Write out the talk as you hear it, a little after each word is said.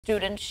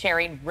Students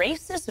sharing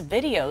racist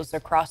videos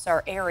across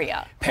our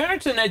area.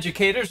 Parents and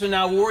educators are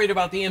now worried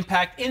about the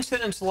impact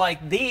incidents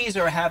like these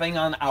are having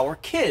on our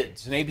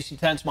kids. And ABC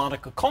 10's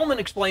Monica Coleman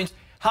explains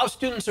how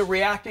students are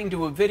reacting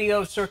to a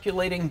video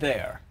circulating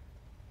there.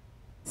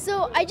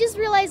 So I just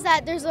realized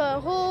that there's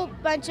a whole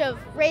bunch of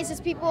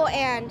racist people,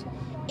 and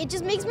it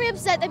just makes me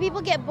upset that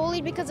people get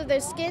bullied because of their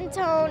skin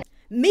tone.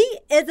 Meet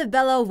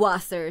Isabella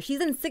Wasser.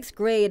 She's in 6th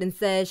grade and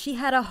says she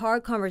had a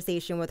hard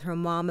conversation with her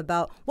mom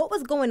about what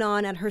was going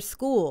on at her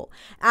school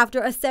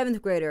after a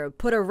 7th grader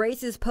put a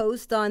racist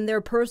post on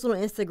their personal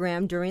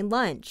Instagram during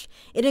lunch.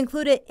 It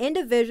included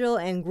individual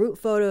and group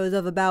photos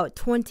of about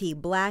 20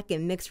 black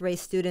and mixed race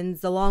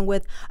students, along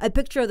with a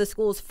picture of the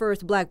school's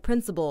first black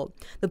principal.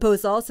 The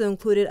post also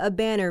included a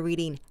banner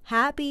reading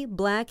 "Happy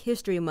Black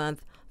History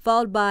Month,"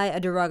 followed by a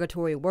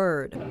derogatory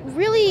word.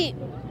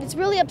 It's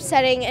really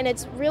upsetting, and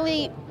it's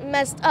really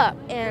messed up,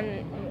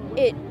 and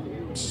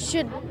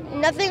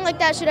nothing like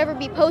that should ever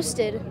be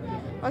posted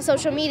on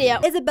social media.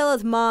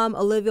 Isabella's mom,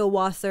 Olivia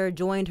Wasser,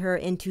 joined her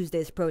in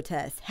Tuesday's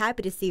protest,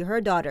 happy to see her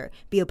daughter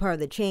be a part of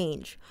the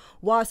change.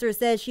 Wasser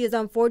says she is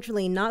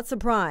unfortunately not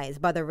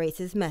surprised by the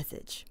racist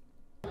message.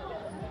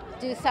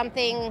 Do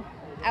something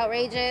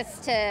outrageous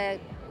to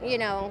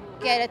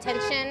get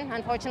attention.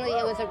 Unfortunately,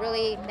 it was a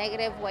really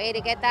negative way to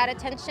get that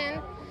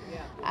attention.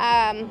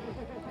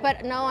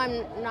 But no,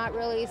 I'm not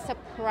really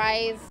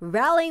surprised.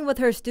 Rallying with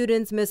her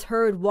students, Ms.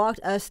 Hurd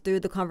walked us through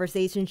the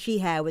conversation she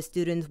had with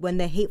students when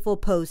the hateful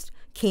post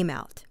came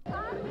out.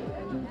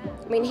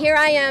 I mean, here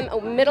I am,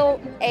 a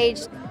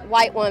middle-aged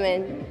white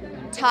woman,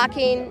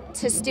 talking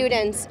to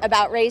students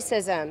about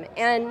racism,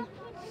 and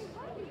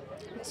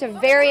it's a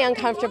very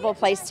uncomfortable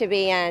place to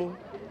be in.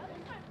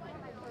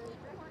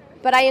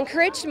 But I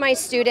encouraged my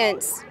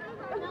students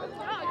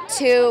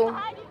to,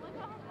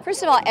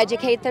 first of all,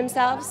 educate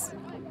themselves.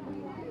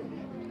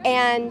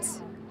 And,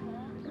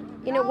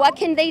 what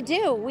can they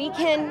do? We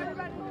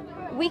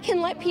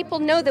can let people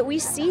know that we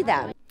see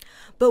them.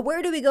 But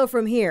where do we go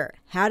from here?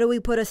 How do we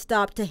put a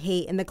stop to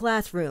hate in the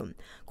classroom?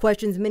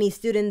 Questions many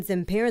students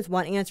and parents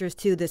want answers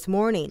to this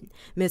morning.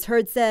 Ms.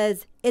 Hurd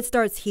says it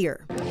starts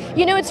here.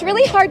 It's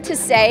really hard to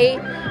say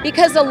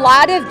because a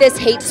lot of this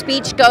hate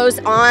speech goes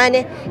on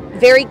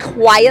very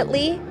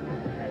quietly.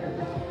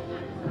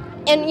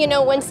 And,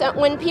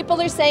 when people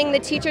are saying the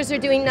teachers are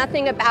doing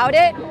nothing about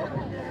it,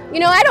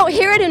 I don't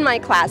hear it in my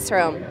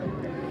classroom.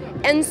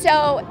 And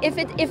so if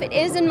it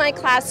is in my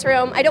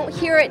classroom, I don't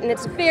hear it, and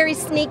it's very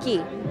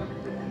sneaky.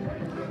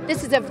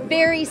 This is a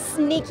very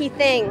sneaky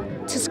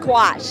thing to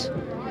squash,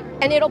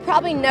 and it'll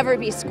probably never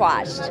be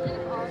squashed.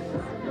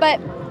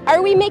 But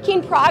are we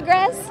making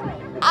progress?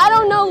 I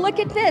don't know. Look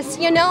at this.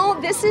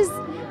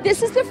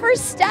 This is the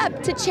first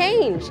step to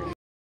change.